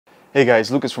Hey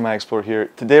guys, Lucas from iExplore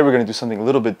here. Today we're going to do something a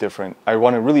little bit different. I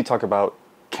want to really talk about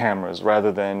cameras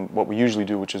rather than what we usually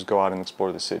do, which is go out and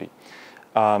explore the city.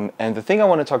 And the thing I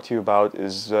want to talk to you about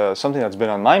is something that's been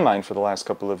on my mind for the last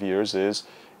couple of years is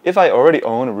if I already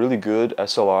own a really good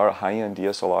SLR, high-end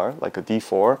DSLR, like a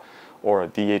D4 or a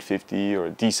D850 or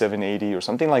a D780 or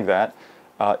something like that,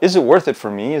 is it worth it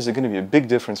for me? Is it going to be a big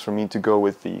difference for me to go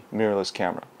with the mirrorless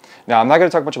camera? Now, I'm not going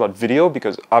to talk much about video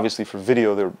because obviously for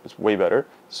video they're way better,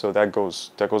 so that goes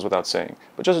without saying.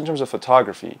 But just in terms of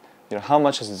photography, how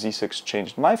much has the Z6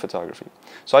 changed my photography?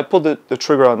 So I pulled the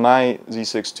trigger on my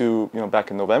Z6II, back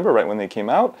in November, right when they came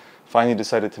out. Finally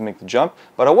decided to make the jump,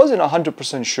 but I wasn't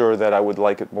 100% sure that I would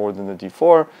like it more than the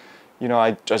D4.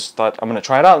 I just thought I'm going to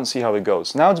try it out and see how it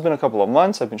goes. Now it's been a couple of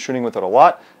months, I've been shooting with it a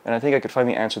lot, and I think I could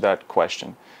finally answer that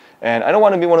question. And I don't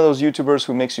want to be one of those YouTubers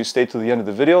who makes you stay to the end of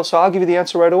the video, so I'll give you the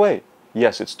answer right away.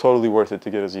 Yes, it's totally worth it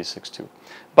to get a Z6II.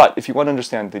 But if you want to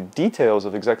understand the details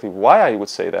of exactly why I would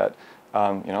say that,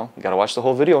 you got to watch the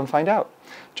whole video and find out.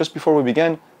 Just before we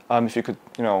begin, if you could,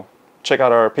 check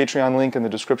out our Patreon link in the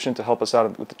description to help us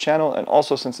out with the channel. And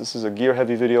also, since this is a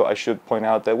gear-heavy video, I should point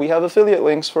out that we have affiliate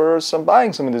links for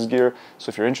buying some of this gear.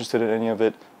 So if you're interested in any of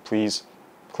it, please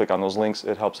click on those links.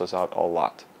 It helps us out a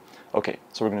lot. Okay,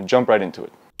 so we're going to jump right into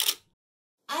it.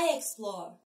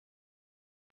 iExplore.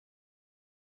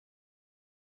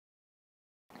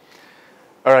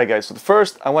 Alright guys, so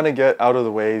first I want to get out of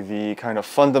the way the kind of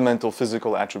fundamental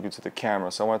physical attributes of the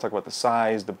camera. So I want to talk about the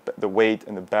size, the weight,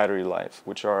 and the battery life,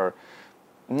 which are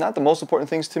not the most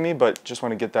important things to me, but just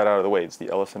want to get that out of the way. It's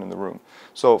the elephant in the room.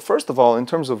 So first of all, in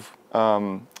terms of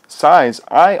size,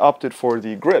 I opted for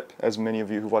the grip, as many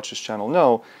of you who watch this channel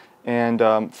know. And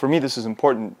for me this is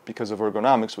important because of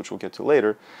ergonomics, which we'll get to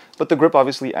later. But the grip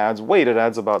obviously adds weight. It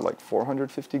adds about like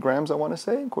 450 grams, I want to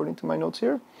say, according to my notes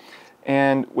here.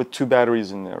 And with 2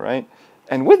 batteries in there, right?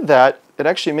 And with that, it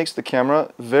actually makes the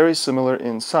camera very similar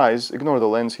in size. Ignore the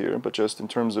lens here, but just in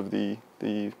terms of the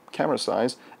camera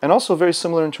size. And also very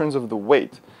similar in terms of the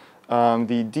weight.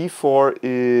 The D4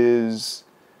 is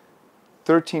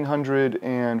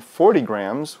 1,340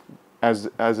 grams, as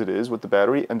it is with the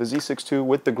battery, and the Z6II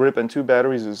with the grip and 2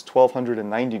 batteries is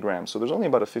 1,290 grams. So there's only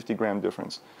about a 50-gram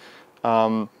difference.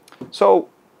 So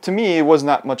to me, it was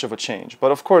not much of a change.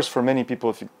 But of course, for many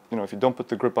people, if you don't put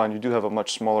the grip on, you do have a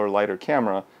much smaller, lighter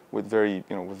camera with very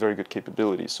good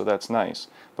capabilities. So that's nice.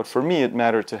 But for me, it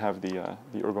mattered to have the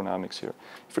ergonomics here.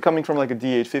 If you're coming from like a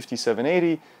D850,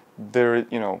 780,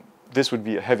 this would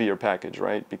be a heavier package,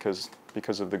 right? Because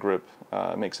of the grip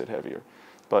makes it heavier.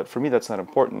 But for me, that's not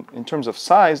important. In terms of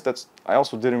size, I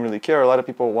also didn't really care. A lot of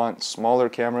people want smaller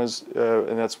cameras,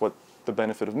 and that's what the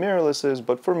benefit of mirrorless is.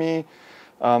 But for me,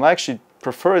 I actually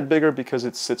prefer it bigger because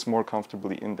it sits more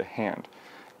comfortably in the hand.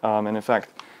 And in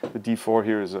fact, the D4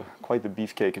 here is quite the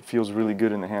beefcake. It feels really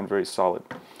good in the hand, very solid.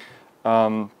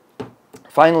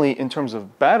 Finally, in terms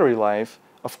of battery life,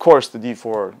 of course the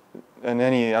D4 and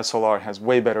any SLR has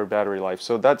way better battery life,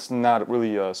 so that's not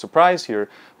really a surprise here.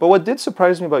 But what did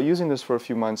surprise me about using this for a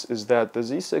few months is that the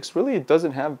Z6 really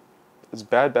doesn't have as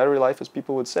bad battery life as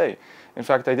people would say. In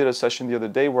fact, I did a session the other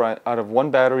day where out of 1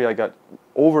 battery I got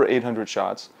over 800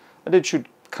 shots. I did shoot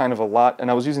kind of a lot, and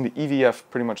I was using the EVF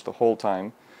pretty much the whole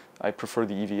time. I prefer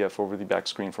the EVF over the back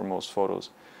screen for most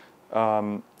photos.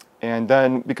 And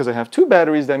then because I have 2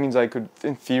 batteries, that means I could,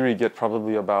 in theory, get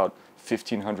probably about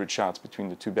 1,500 shots between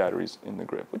the 2 batteries in the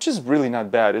grip, which is really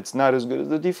not bad. It's not as good as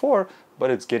the D4, but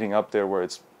it's getting up there where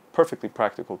it's perfectly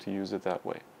practical to use it that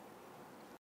way.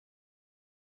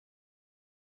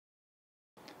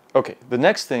 Okay, the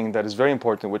next thing that is very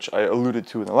important, which I alluded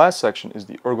to in the last section, is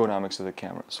the ergonomics of the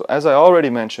camera. So as I already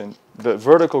mentioned, the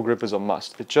vertical grip is a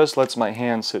must. It just lets my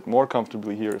hand sit more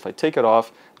comfortably here. If I take it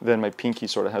off, then my pinky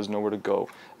sort of has nowhere to go.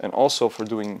 And also for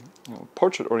doing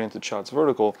portrait-oriented shots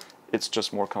vertical, it's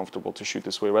just more comfortable to shoot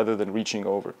this way rather than reaching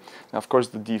over. Now, of course,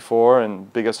 the D4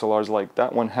 and big SLRs like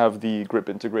that one have the grip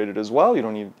integrated as well. You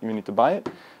don't even need to buy it.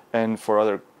 And for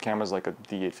other cameras like a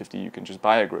D850, you can just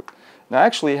buy a grip. Now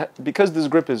actually, because this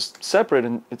grip is separate,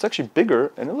 and it's actually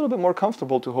bigger and a little bit more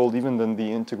comfortable to hold even than the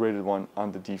integrated one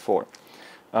on the D4.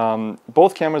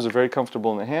 Both cameras are very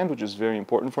comfortable in the hand, which is very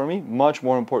important for me, much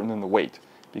more important than the weight.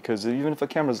 Because even if a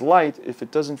camera is light, if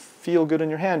it doesn't feel good in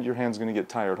your hand's going to get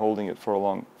tired holding it for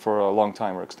a long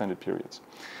time or extended periods.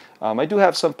 I do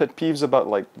have some pet peeves about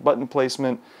like button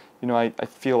placement. I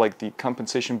feel like the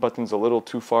compensation button's a little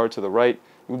too far to the right.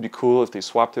 It would be cool if they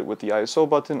swapped it with the ISO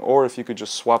button, or if you could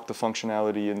just swap the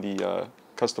functionality in the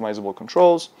customizable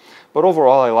controls. But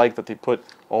overall, I like that they put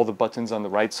all the buttons on the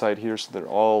right side here, so they're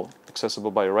all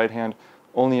accessible by your right hand.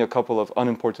 Only a couple of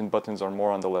unimportant buttons are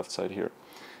more on the left side here.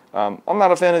 I'm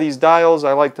not a fan of these dials.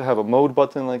 I like to have a mode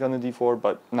button like on the D4,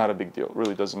 but not a big deal. It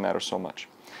really doesn't matter so much.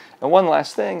 And one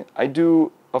last thing, I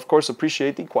do, of course,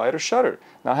 appreciate the quieter shutter.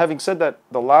 Now, having said that,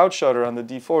 the loud shutter on the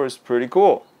D4 is pretty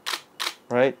cool,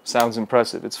 right? Sounds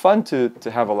impressive. It's fun to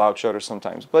have a loud shutter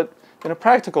sometimes, but in a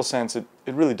practical sense, it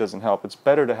really doesn't help. It's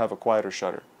better to have a quieter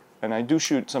shutter. And I do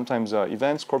shoot sometimes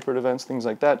events, corporate events, things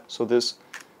like that, so this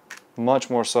much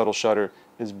more subtle shutter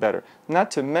is better.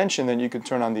 Not to mention that you can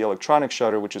turn on the electronic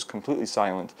shutter, which is completely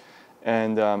silent.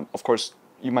 And of course,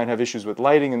 you might have issues with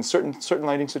lighting in certain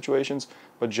lighting situations,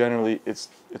 but generally it's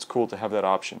cool to have that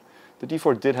option. The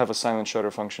D4 did have a silent shutter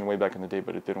function way back in the day,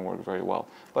 but it didn't work very well.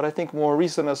 But I think more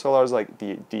recent SLRs like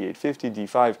the D850,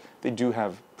 D5, they do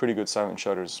have pretty good silent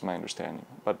shutters, is my understanding.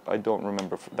 But I don't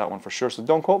remember that one for sure, so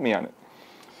don't quote me on it.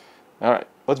 All right,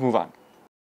 let's move on.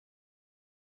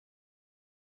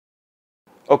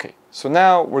 Okay, so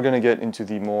now we're going to get into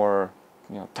the more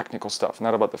technical stuff,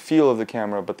 not about the feel of the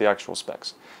camera, but the actual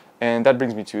specs. And that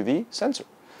brings me to the sensor.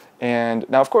 And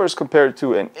now, of course, compared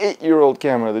to an 8-year-old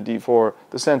camera, the D4,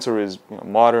 the sensor is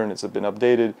modern, it's been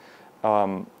updated,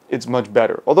 it's much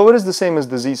better. Although it is the same as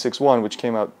the Z6I, which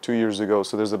came out 2 years ago,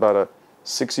 so there's about a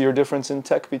 6-year difference in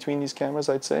tech between these cameras,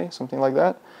 I'd say, something like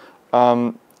that.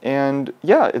 And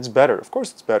yeah, it's better. Of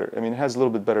course it's better. I mean, it has a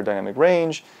little bit better dynamic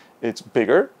range. It's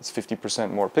bigger. It's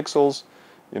 50% more pixels,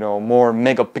 more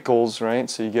megapixels, right?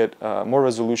 So you get more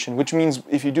resolution, which means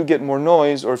if you do get more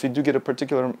noise, or if you do get a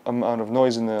particular amount of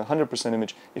noise in the 100%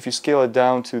 image, if you scale it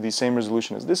down to the same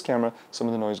resolution as this camera, some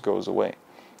of the noise goes away,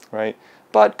 right?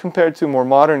 But compared to more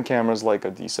modern cameras like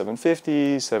a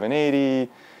D750, 780,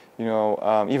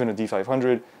 even a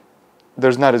D500,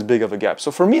 there's not as big of a gap. So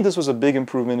for me, this was a big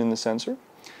improvement in the sensor.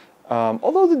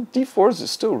 Although the D4s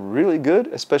is still really good,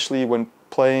 especially when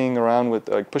playing around with,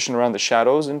 pushing around the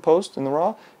shadows in post in the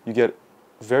RAW, you get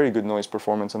very good noise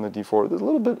performance on the D4. There's a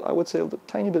little bit, I would say, a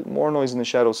tiny bit more noise in the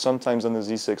shadows sometimes on the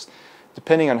Z6,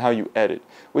 depending on how you edit,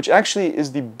 which actually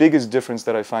is the biggest difference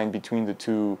that I find between the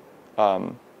two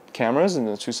cameras and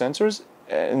the two sensors.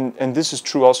 And this is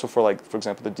true also for, for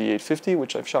example, the D850,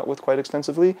 which I've shot with quite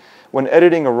extensively. When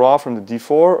editing a RAW from the D4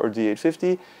 or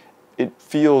D850, it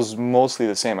feels mostly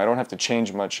the same. I don't have to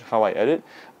change much how I edit,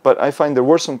 but I find there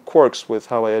were some quirks with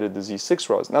how I edited the Z6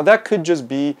 RAWs. Now that could just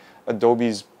be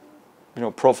Adobe's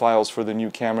profiles for the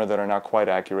new camera that are not quite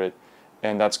accurate,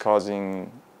 and that's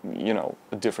causing the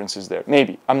differences there.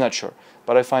 Maybe, I'm not sure,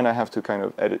 but I find I have to kind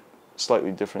of edit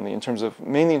slightly differently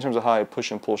mainly in terms of how I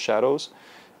push and pull shadows,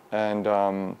 and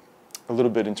a little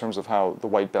bit in terms of how the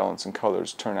white balance and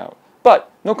colors turn out.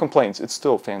 But no complaints, it's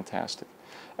still fantastic.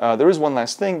 There is one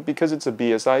last thing, because it's a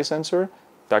BSI sensor,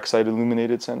 backside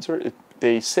illuminated sensor,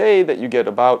 they say that you get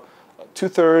about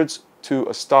 2/3 to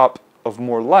a stop of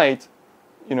more light,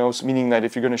 meaning that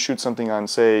if you're going to shoot something on,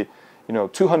 say,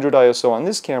 200 ISO on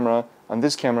this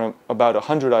camera, about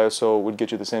 100 ISO would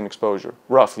get you the same exposure,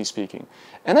 roughly speaking.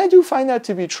 And I do find that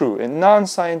to be true in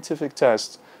non-scientific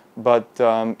tests, but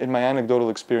in my anecdotal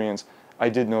experience, I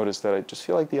did notice that I just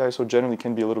feel like the ISO generally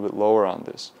can be a little bit lower on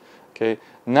this. Okay,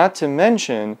 not to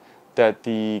mention that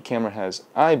the camera has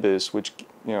IBIS, which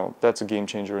that's a game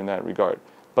changer in that regard.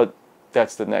 But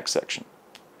that's the next section.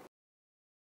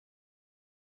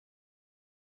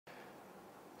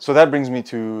 So that brings me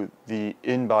to the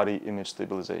in-body image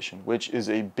stabilization, which is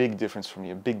a big difference for me,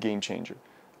 a big game changer,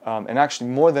 and actually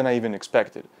more than I even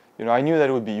expected. I knew that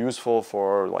it would be useful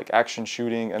for action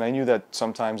shooting, and I knew that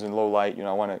sometimes in low light,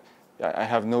 I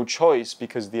have no choice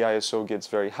because the ISO gets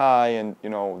very high and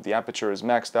the aperture is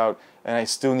maxed out, and I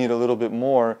still need a little bit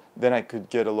more. Then I could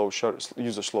get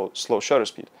use a slow shutter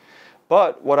speed.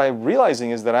 But what I'm realizing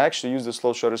is that I actually use the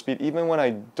slow shutter speed even when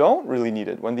I don't really need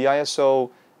it. When the ISO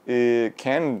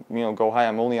can go high,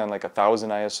 I'm only on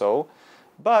 1000 ISO,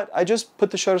 but I just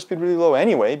put the shutter speed really low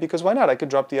anyway, because why not? I could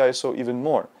drop the ISO even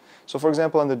more. So for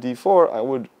example, on the D4, I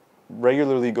would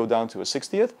regularly go down to a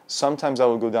 60th. Sometimes I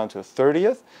would go down to a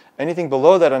 30th. Anything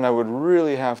below that, and I would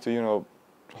really have to,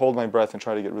 hold my breath and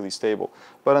try to get really stable.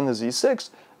 But on the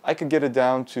Z6, I could get it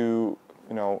down to,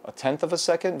 a 1/10 of a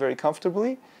second very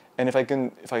comfortably. And if I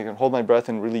can hold my breath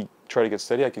and really try to get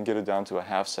steady, I can get it down to a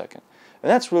 1/2 second. And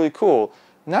that's really cool.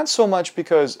 Not so much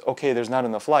because, okay, there's not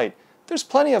enough light. There's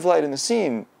plenty of light in the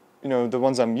scene, the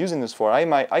ones I'm using this for.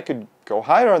 I could go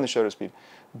higher on the shutter speed.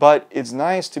 But it's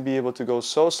nice to be able to go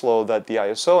so slow that the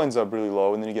ISO ends up really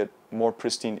low, and then you get more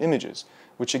pristine images,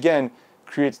 which again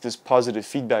creates this positive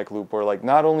feedback loop where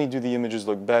not only do the images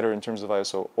look better in terms of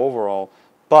ISO overall,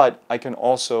 but I can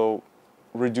also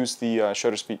reduce the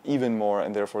shutter speed even more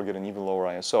and therefore get an even lower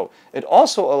ISO. It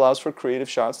also allows for creative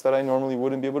shots that I normally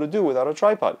wouldn't be able to do without a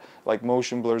tripod, like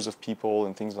motion blurs of people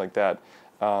and things like that.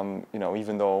 You know,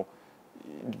 even though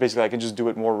basically I can just do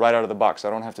it more right out of the box. I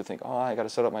don't have to think, oh, I got to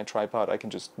set up my tripod. I can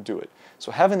just do it.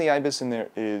 So having the IBIS in there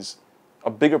is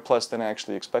a bigger plus than I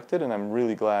actually expected, and I'm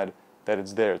really glad that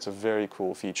it's there. It's a very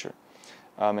cool feature.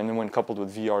 And then when coupled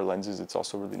with VR lenses, it's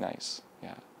also really nice.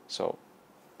 Yeah, so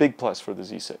big plus for the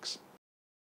Z6.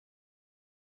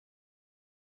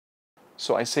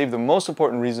 So I saved the most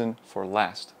important reason for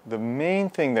last. The main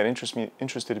thing that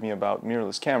interested me about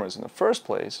mirrorless cameras in the first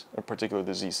place, in particular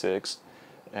the Z6,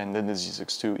 and then the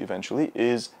Z6II eventually,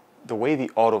 is the way the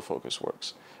autofocus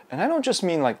works. And I don't just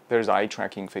mean like there's eye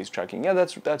tracking, face tracking. Yeah,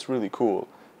 that's really cool,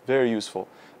 very useful.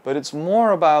 But it's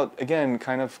more about, again,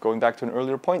 kind of going back to an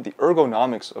earlier point, the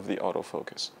ergonomics of the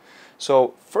autofocus.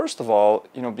 So first of all,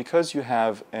 you know, because you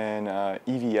have an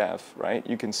EVF, right,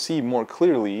 you can see more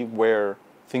clearly where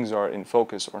things are in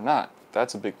focus or not.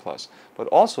 That's a big plus. But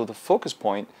also the focus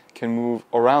point can move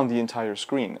around the entire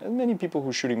screen. And many people who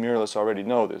are shooting mirrorless already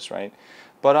know this, right?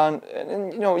 But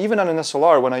you know, even on an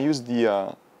SLR, when I use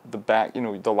the back, you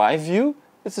know, the live view,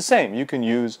 it's the same. You can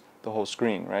use the whole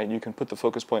screen, right? You can put the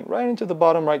focus point right into the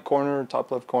bottom right corner,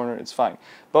 top left corner, it's fine.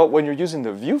 But when you're using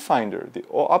the viewfinder, the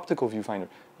optical viewfinder,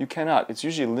 you cannot. It's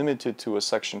usually limited to a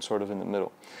section sort of in the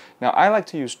middle. Now, I like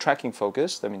to use tracking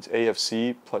focus. That means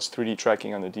AFC plus 3D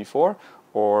tracking on the D4,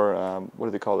 or what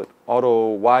do they call it?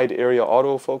 Wide area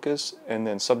autofocus, and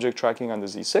then subject tracking on the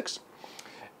Z6.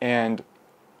 And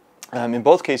in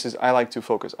both cases, I like to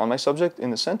focus on my subject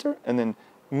in the center and then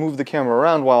move the camera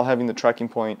around while having the tracking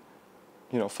point,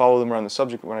 you know, follow them around the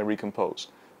subject when I recompose.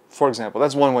 For example,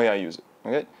 that's one way I use it,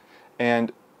 okay?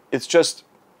 And it's just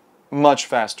much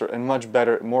faster and much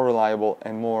better, more reliable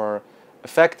and more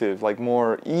effective, like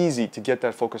more easy to get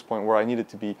that focus point where I need it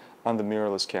to be on the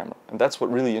mirrorless camera. And that's what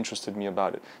really interested me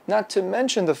about it. Not to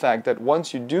mention the fact that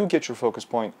once you do get your focus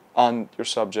point on your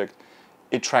subject,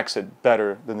 it tracks it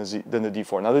better than the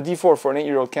D4. Now the D4 for an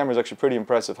 8-year-old camera is actually pretty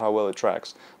impressive how well it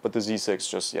tracks, but the Z6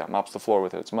 just, yeah, mops the floor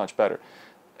with it. It's much better.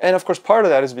 And of course part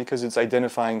of that is because it's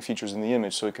identifying features in the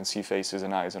image so it can see faces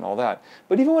and eyes and all that.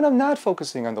 But even when I'm not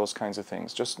focusing on those kinds of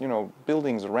things, just, you know,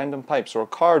 buildings or random pipes or a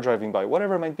car driving by,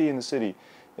 whatever it might be in the city,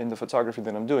 in the photography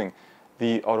that I'm doing,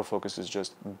 the autofocus is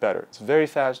just better. It's very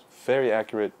fast, very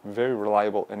accurate, very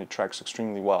reliable, and it tracks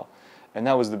extremely well. And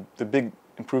that was the big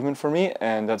improvement for me,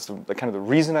 and that's the kind of the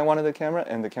reason I wanted the camera,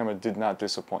 and the camera did not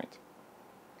disappoint.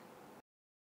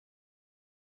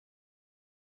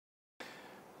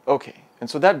 Okay, and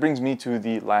so that brings me to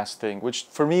the last thing, which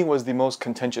for me was the most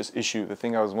contentious issue, the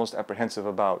thing I was most apprehensive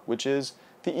about, which is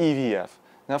the EVF.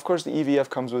 Now, of course, the EVF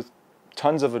comes with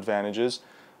tons of advantages.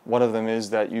 One of them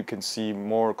is that you can see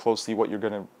more closely what you're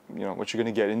gonna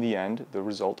get in the end, the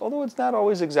result. Although it's not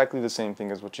always exactly the same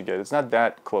thing as what you get. It's not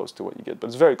that close to what you get, but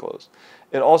it's very close.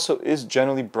 It also is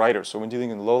generally brighter. So when dealing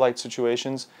in low light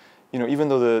situations, you know, even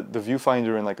though the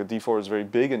viewfinder in like a D4 is very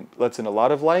big and lets in a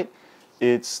lot of light,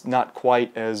 it's not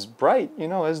quite as bright, you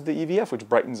know, as the EVF, which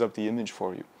brightens up the image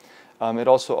for you. It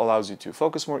also allows you to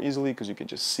focus more easily because you can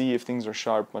just see if things are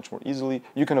sharp much more easily.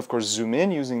 You can, of course, zoom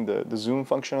in using the zoom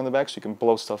function on the back, so you can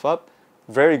blow stuff up.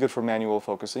 Very good for manual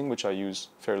focusing, which I use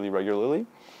fairly regularly.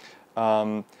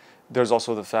 There's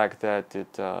also the fact that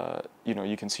it, you know,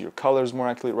 you can see your colors more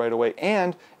accurately right away,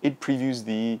 and it previews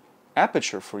the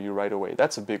aperture for you right away.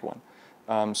 That's a big one.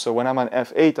 So when I'm on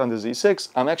f8 on the Z6,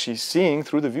 I'm actually seeing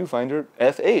through the viewfinder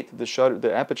f8.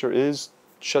 The aperture is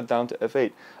shut down to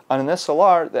f8. On an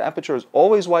SLR, the aperture is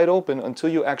always wide open until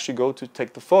you actually go to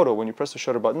take the photo. When you press the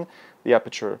shutter button, the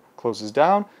aperture closes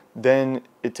down, then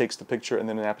it takes the picture, and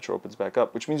then the aperture opens back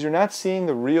up, which means you're not seeing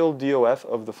the real DOF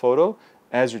of the photo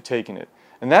as you're taking it.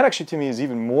 And that actually to me is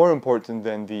even more important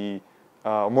than the,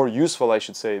 more useful I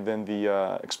should say, than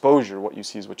the exposure. What you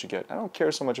see is what you get. I don't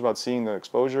care so much about seeing the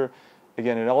exposure.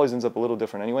 Again, it always ends up a little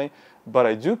different anyway, but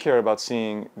I do care about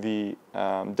seeing the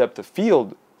depth of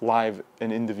field live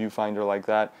and in the viewfinder like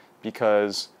that,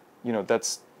 because, you know,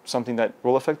 that's something that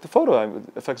will affect the photo. It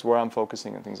affects where I'm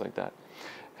focusing and things like that.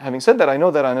 Having said that, I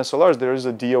know that on SLRs there is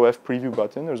a DOF preview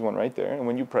button. There's one right there, and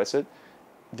when you press it,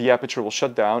 the aperture will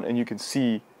shut down and you can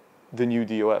see the new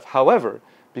DOF. However,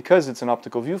 because it's an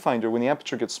optical viewfinder, when the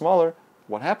aperture gets smaller,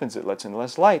 what happens? It lets in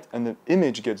less light and the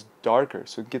image gets darker,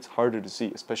 so it gets harder to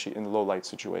see, especially in low light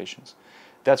situations.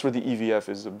 That's where the EVF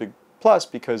is a big plus,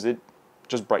 because it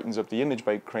just brightens up the image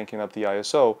by cranking up the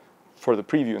ISO for the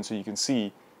preview, and so you can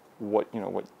see what, you know,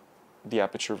 what the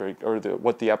aperture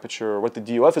what the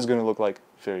DOF is going to look like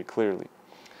very clearly.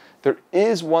 There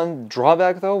is one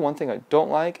drawback though, one thing I don't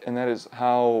like, and that is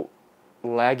how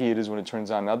laggy it is when it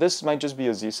turns on. Now this might just be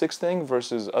a Z6 thing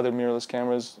versus other mirrorless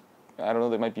cameras. I don't know,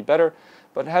 they might be better,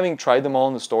 But having tried them all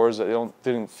in the stores,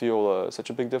 didn't feel such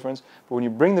a big difference. But when you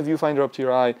bring the viewfinder up to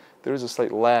your eye, there is a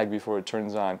slight lag before it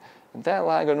turns on. And that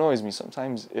lag annoys me.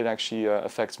 Sometimes it actually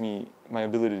affects my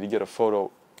ability to get a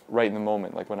photo right in the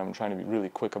moment, like when I'm trying to be really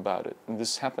quick about it. And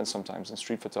this happens sometimes in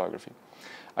street photography.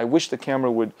 I wish the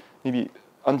camera would maybe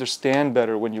understand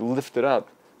better when you lift it up.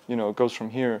 You know, it goes from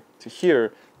here to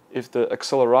here. If the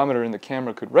accelerometer in the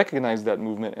camera could recognize that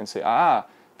movement and say, ah,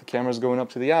 the camera's going up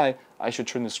to the eye, I should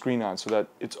turn the screen on so that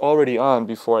it's already on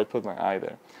before I put my eye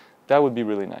there. That would be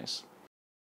really nice.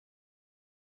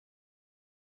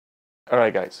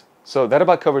 Alright guys, so that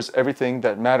about covers everything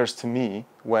that matters to me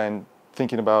when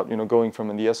thinking about, you know, going from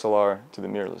the SLR to the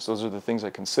mirrorless. Those are the things I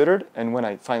considered, and when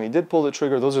I finally did pull the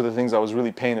trigger, those are the things I was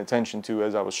really paying attention to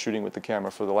as I was shooting with the camera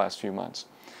for the last few months.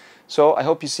 So I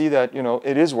hope you see that, you know,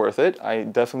 it is worth it. I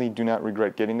definitely do not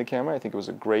regret getting the camera. I think it was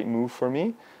a great move for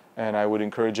me, and I would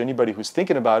encourage anybody who's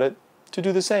thinking about it to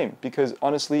do the same, because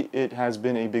honestly, it has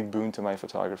been a big boon to my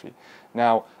photography.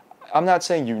 Now, I'm not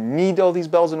saying you need all these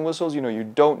bells and whistles. You know, you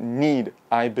don't need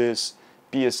IBIS,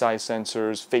 BSI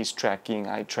sensors, face tracking,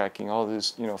 eye tracking, all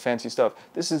this, you know, fancy stuff.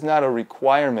 This is not a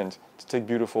requirement to take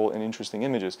beautiful and interesting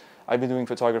images. I've been doing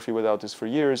photography without this for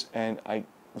years, and I'm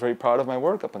very proud of my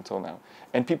work up until now.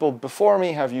 And people before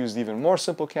me have used even more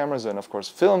simple cameras and, of course,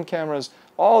 film cameras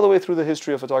all the way through the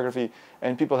history of photography,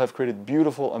 and people have created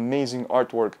beautiful, amazing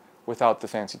artwork without the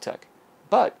fancy tech.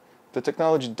 But the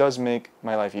technology does make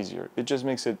my life easier. It just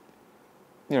makes it,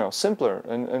 you know, simpler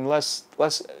and less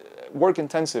work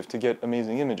intensive to get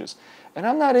amazing images. And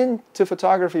I'm not into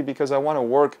photography because I want to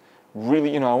work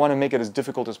really, you know, I want to make it as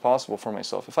difficult as possible for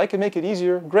myself. If I can make it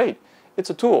easier, great. It's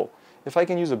a tool. If I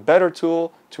can use a better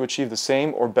tool to achieve the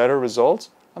same or better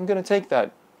results, I'm going to take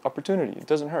that opportunity. It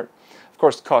doesn't hurt. Of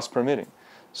course, cost permitting.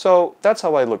 So that's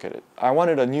how I look at it. I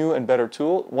wanted a new and better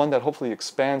tool, one that hopefully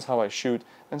expands how I shoot,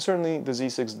 and certainly the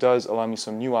Z6 does allow me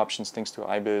some new options thanks to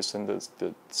IBIS and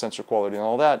the sensor quality and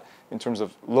all that in terms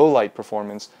of low light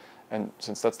performance. And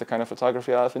since that's the kind of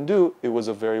photography I often do, it was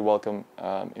a very welcome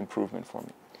improvement for me.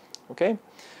 Okay?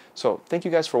 So thank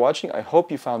you guys for watching. I hope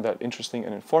you found that interesting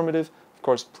and informative. Of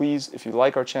course, please, if you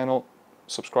like our channel,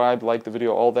 subscribe, like the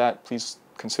video, all that. Please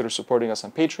consider supporting us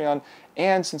on Patreon.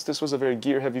 And since this was a very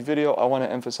gear-heavy video, I want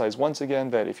to emphasize once again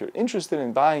that if you're interested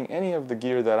in buying any of the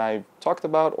gear that I've talked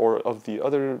about or of the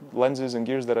other lenses and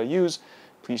gears that I use,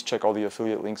 please check all the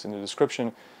affiliate links in the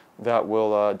description. That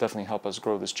will definitely help us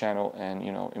grow this channel and,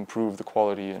 you know, improve the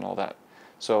quality and all that.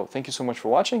 So thank you so much for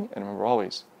watching, and remember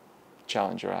always,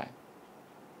 challenge your eye.